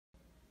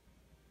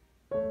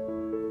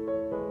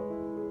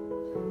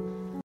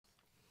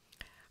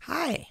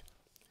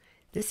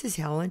This is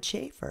Helen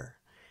Schaefer.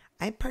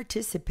 I'm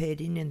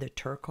participating in the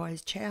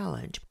Turquoise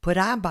Challenge put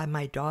on by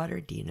my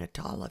daughter Dena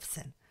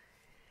Tollefson.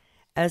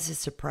 As a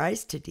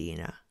surprise to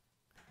Dena,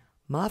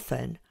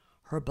 Muffin,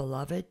 her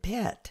beloved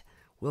pet,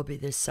 will be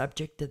the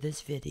subject of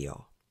this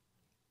video.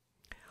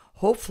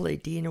 Hopefully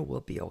Dena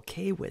will be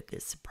okay with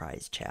this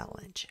surprise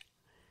challenge.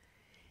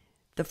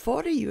 The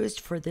photo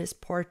used for this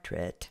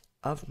portrait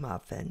of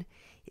Muffin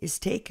is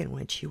taken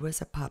when she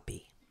was a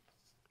puppy.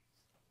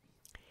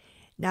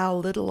 Now a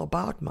little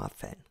about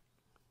Muffin.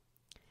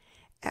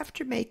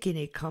 After making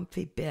a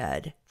comfy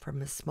bed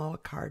from a small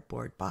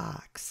cardboard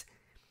box,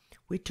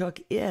 we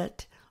took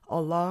it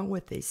along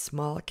with a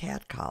small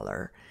cat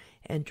collar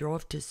and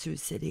drove to Sioux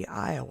City,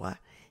 Iowa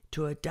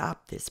to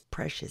adopt this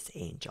precious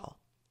angel.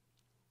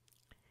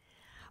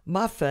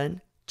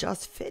 Muffin,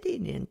 just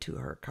fitting into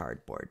her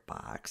cardboard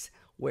box,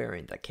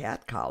 wearing the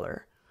cat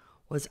collar,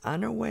 was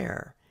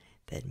unaware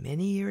that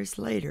many years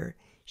later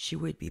she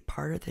would be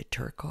part of the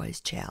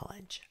Turquoise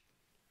Challenge.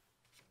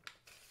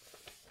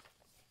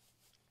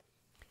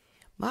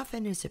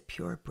 Muffin is a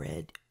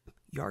purebred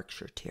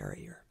Yorkshire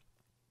Terrier.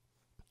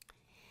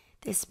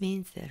 This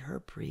means that her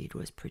breed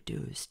was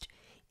produced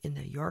in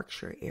the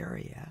Yorkshire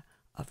area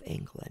of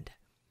England.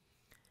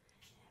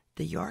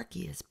 The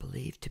Yorkie is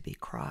believed to be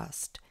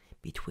crossed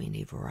between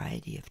a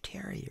variety of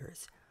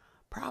terriers,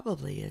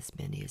 probably as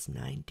many as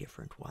 9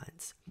 different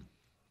ones.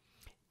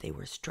 They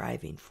were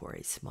striving for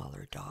a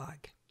smaller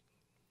dog.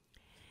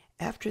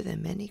 After the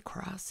many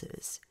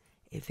crosses,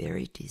 a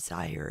very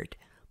desired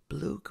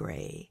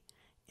blue-gray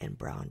and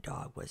brown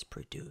dog was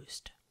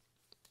produced.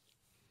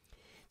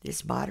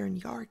 This modern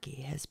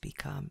Yorkie has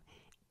become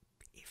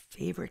a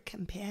favorite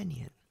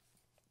companion.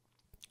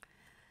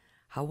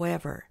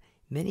 However,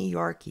 many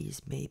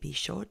Yorkies may be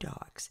show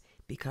dogs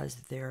because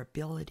of their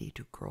ability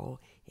to grow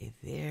a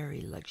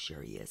very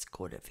luxurious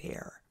coat of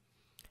hair.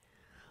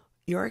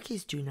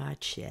 Yorkies do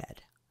not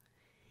shed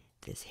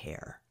this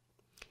hair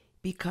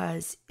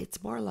because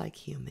it's more like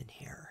human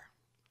hair.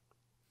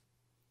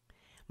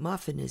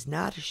 Muffin is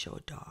not a show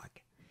dog.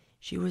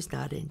 She was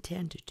not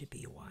intended to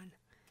be one.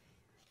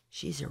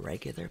 She's a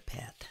regular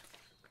pet.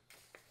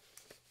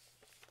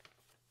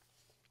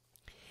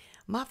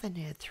 Muffin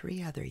had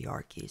 3 other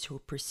Yorkies who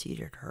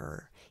preceded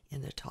her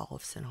in the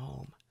Tollefson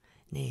home,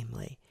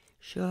 namely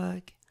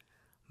Shug,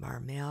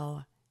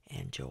 Marmel,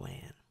 and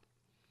Joanne.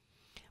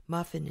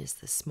 Muffin is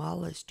the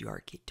smallest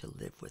Yorkie to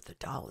live with the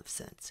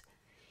Tollefsons.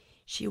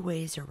 She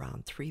weighs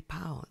around 3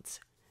 pounds,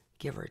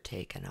 give or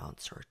take an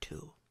ounce or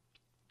 2.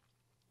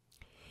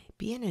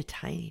 Being a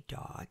tiny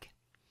dog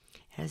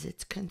has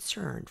its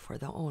concern for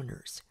the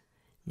owners,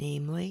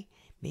 namely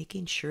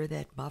making sure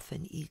that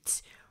Muffin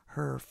eats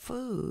her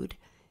food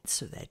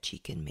so that she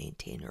can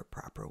maintain her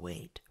proper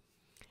weight.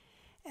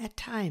 At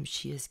times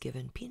she is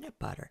given peanut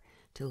butter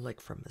to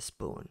lick from a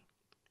spoon.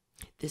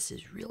 This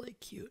is really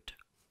cute.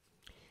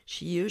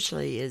 She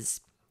usually is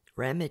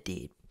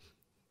remedied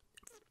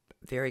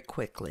very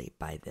quickly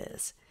by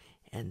this,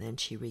 and then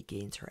she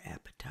regains her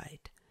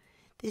appetite.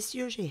 This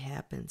usually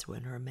happens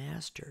when her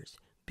masters,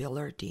 Bill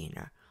or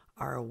Dena,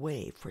 are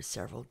away for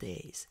several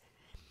days,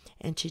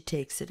 and she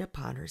takes it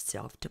upon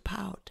herself to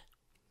pout.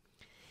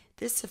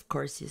 This, of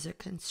course, is a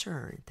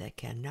concern that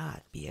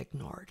cannot be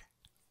ignored.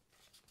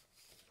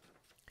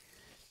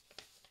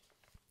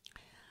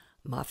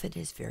 Muffin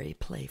is very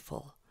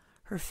playful.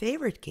 Her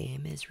favorite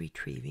game is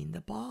retrieving the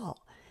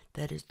ball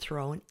that is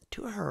thrown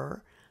to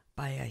her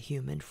by a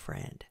human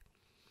friend.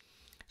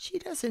 She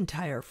doesn't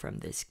tire from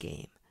this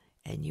game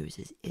and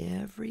uses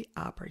every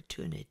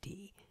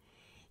opportunity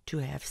to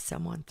have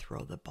someone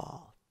throw the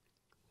ball.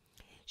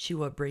 She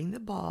will bring the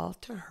ball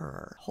to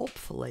her,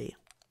 hopefully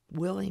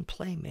willing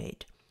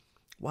playmate,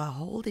 while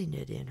holding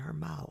it in her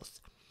mouth,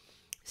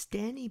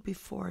 standing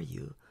before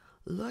you,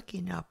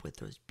 looking up with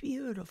those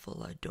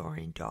beautiful,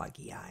 adoring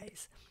doggy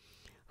eyes.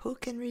 Who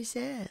can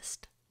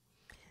resist?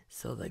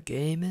 So the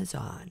game is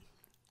on.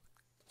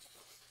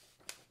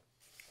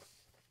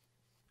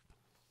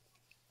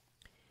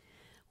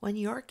 When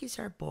Yorkies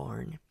are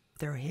born,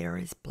 their hair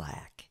is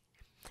black.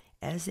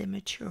 As they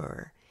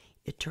mature,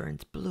 it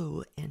turns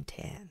blue and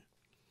tan.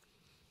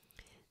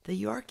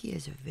 The Yorkie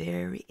is a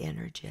very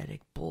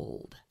energetic,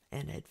 bold,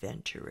 and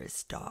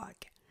adventurous dog.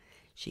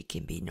 She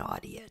can be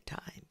naughty at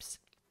times.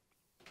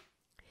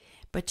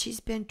 But she's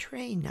been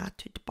trained not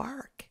to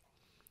bark,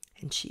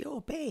 and she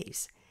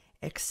obeys,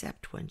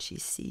 except when she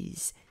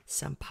sees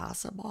some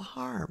possible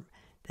harm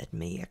that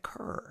may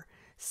occur,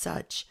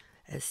 such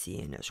as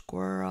seeing a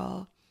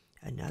squirrel,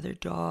 another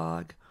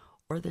dog,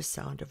 or the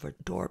sound of a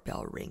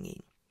doorbell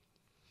ringing.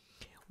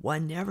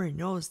 One never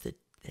knows the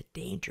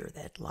danger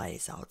that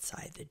lies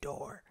outside the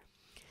door,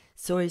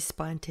 so a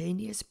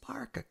spontaneous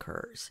bark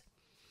occurs.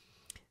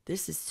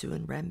 This is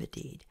soon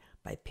remedied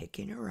by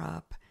picking her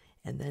up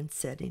and then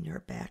setting her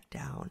back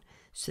down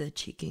so that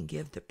she can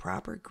give the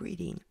proper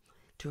greeting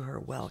to her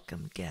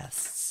welcome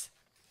guests.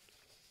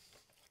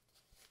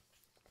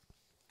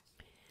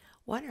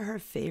 One of her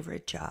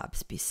favorite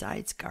jobs,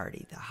 besides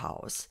guarding the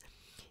house,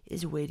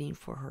 is waiting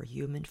for her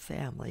human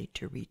family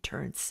to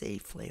return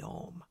safely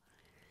home.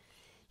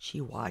 She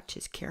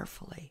watches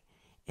carefully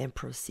and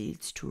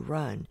proceeds to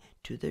run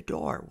to the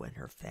door when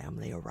her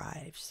family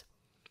arrives.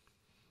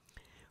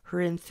 Her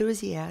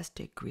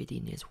enthusiastic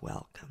greeting is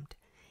welcomed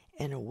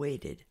and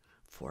awaited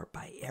for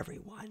by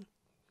everyone.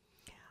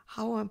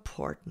 How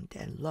important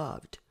and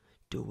loved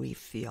do we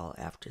feel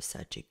after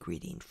such a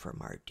greeting from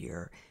our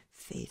dear,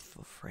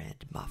 faithful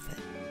friend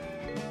Muffin?